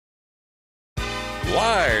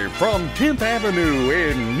Live from 10th Avenue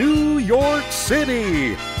in New York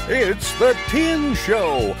City, it's The 10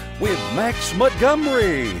 Show with Max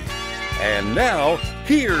Montgomery. And now,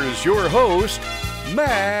 here's your host,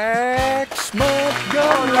 Max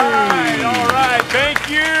Montgomery. All right. Thank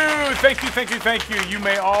you. You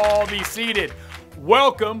may all be seated.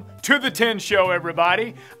 Welcome to The 10 Show,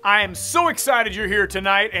 everybody. I am so excited you're here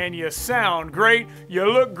tonight, and you sound great. You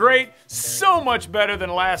look great. So much better than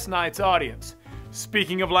last night's audience.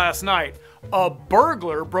 Speaking of last night, a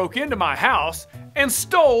burglar broke into my house and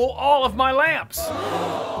stole all of my lamps.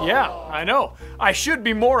 Yeah, I know. I should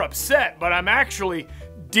be more upset, but I'm actually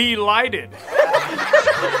delighted.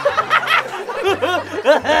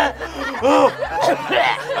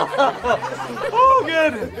 Oh,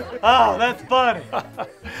 good. Oh, that's funny.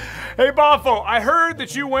 Hey, Boffo, I heard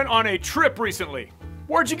that you went on a trip recently.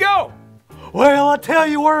 Where'd you go? Well, I'll tell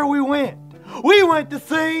you where we went. We went to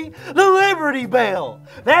see the Liberty Bell.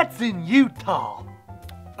 That's in Utah.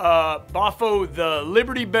 Boffo, the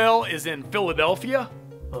Liberty Bell is in Philadelphia?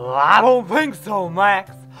 I don't think so,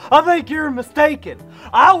 Max. I think you're mistaken.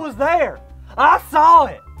 I was there. I saw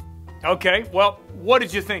it. Okay, well, what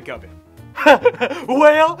did you think of it?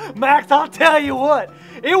 Well, Max, I'll tell you what.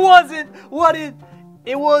 It wasn't what it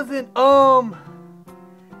was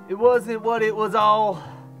all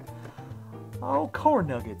corn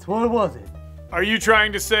nuggets. What was it? Are you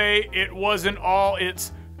trying to say it wasn't all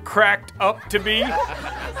it's cracked up to be?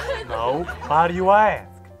 No. Why do you ask?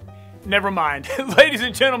 Never mind. Ladies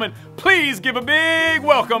and gentlemen, please give a big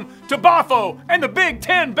welcome to Boffo and the Big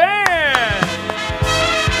Ten Band!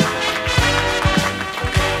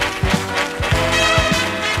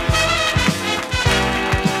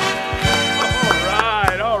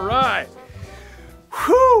 All right.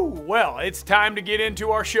 Whew, well, it's time to get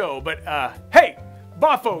into our show, but hey,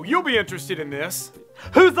 Boffo, you'll be interested in this.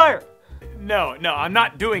 Who's there? No, I'm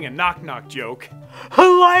not doing a knock-knock joke.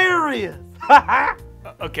 Hilarious!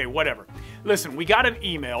 Okay, whatever. Listen, we got an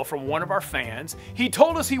email from one of our fans. He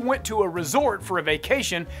told us he went to a resort for a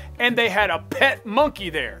vacation and they had a pet monkey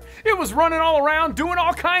there. It was running all around doing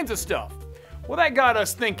all kinds of stuff. Well, that got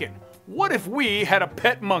us thinking, what if we had a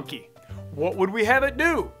pet monkey? What would we have it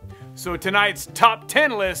do? So tonight's top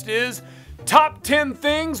 10 list is top 10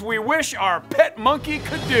 things we wish our pet monkey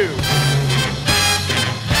could do.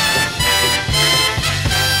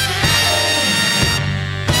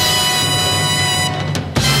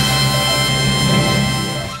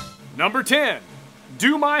 Number 10,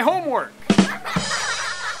 do my homework.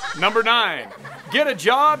 Number 9, get a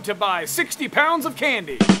job to buy 60 pounds of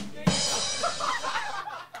candy.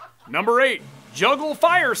 Number 8, juggle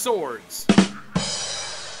fire swords.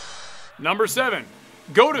 Number 7,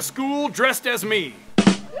 go to school dressed as me.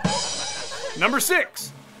 Number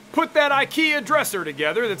 6, put that IKEA dresser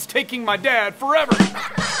together that's taking my dad forever.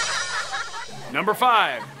 Number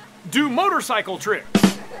 5, do motorcycle tricks.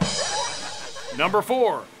 Number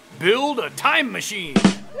 4, build a time machine.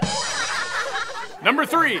 Number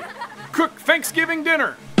 3, cook Thanksgiving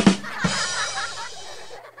dinner.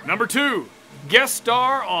 Number 2, guest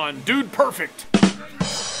star on Dude Perfect.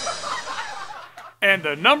 And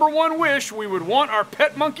the number 1 wish we would want our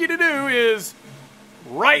pet monkey to do is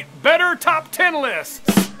write better top 10 lists.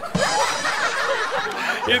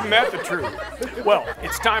 Isn't that the truth? Well,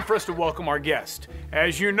 it's time for us to welcome our guest.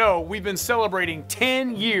 As you know, we've been celebrating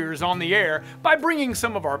 10 years on the air by bringing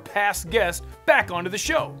some of our past guests back onto the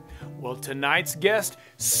show. Well, tonight's guest,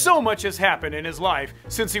 so much has happened in his life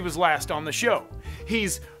since he was last on the show.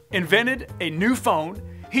 He's invented a new phone.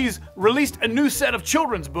 He's released a new set of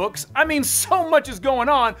children's books. I mean, so much is going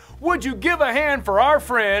on. Would you give a hand for our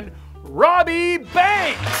friend, Robbie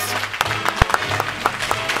Banks?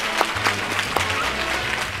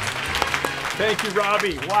 Thank you,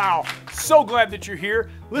 Robbie. Wow, so glad that you're here.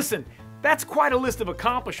 Listen, that's quite a list of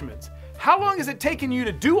accomplishments. How long has it taken you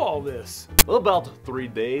to do all this? Well, about 3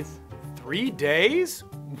 days. 3 days?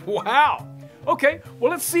 Wow. Okay,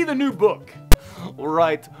 well, let's see the new book.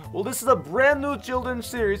 Right. Well, this is a brand new children's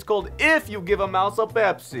series called If You Give a Mouse a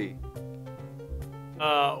Pepsi.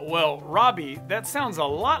 Well, Robbie, that sounds a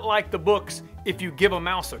lot like the books If You Give a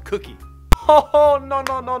Mouse a Cookie. Oh,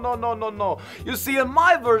 no. You see, in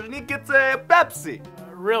my version, he gets a Pepsi.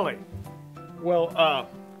 Really? Well,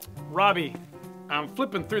 Robbie, I'm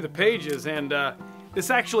flipping through the pages and this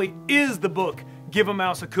actually is the book Give a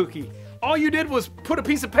Mouse a Cookie. All you did was put a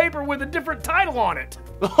piece of paper with a different title on it.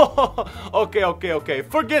 Okay.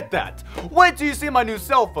 Forget that. Wait till you see my new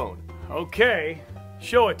cell phone. Okay,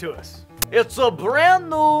 show it to us. It's a brand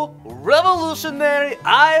new, revolutionary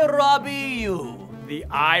iRobbie U. The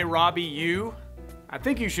iRobbie U? I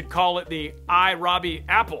think you should call it the iRobbie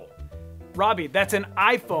Apple. Robbie, that's an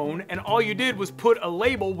iPhone, and all you did was put a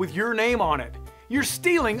label with your name on it. You're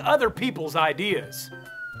stealing other people's ideas.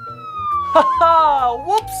 Haha,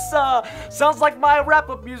 whoops, sounds like my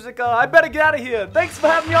wrap-up music. I better get out of here. Thanks for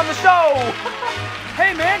having me on the show.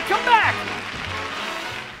 Hey man, come back!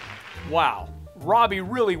 Wow, Robbie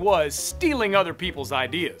really was stealing other people's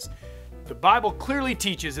ideas. The Bible clearly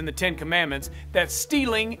teaches in the Ten Commandments that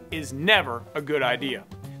stealing is never a good idea.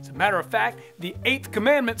 As a matter of fact, the 8th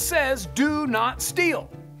commandment says, do not steal.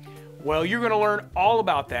 Well, you're going to learn all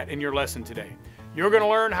about that in your lesson today. You're going to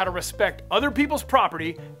learn how to respect other people's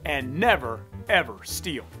property and never, ever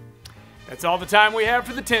steal. That's all the time we have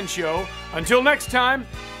for the 10 Show. Until next time,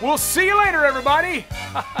 we'll see you later, everybody.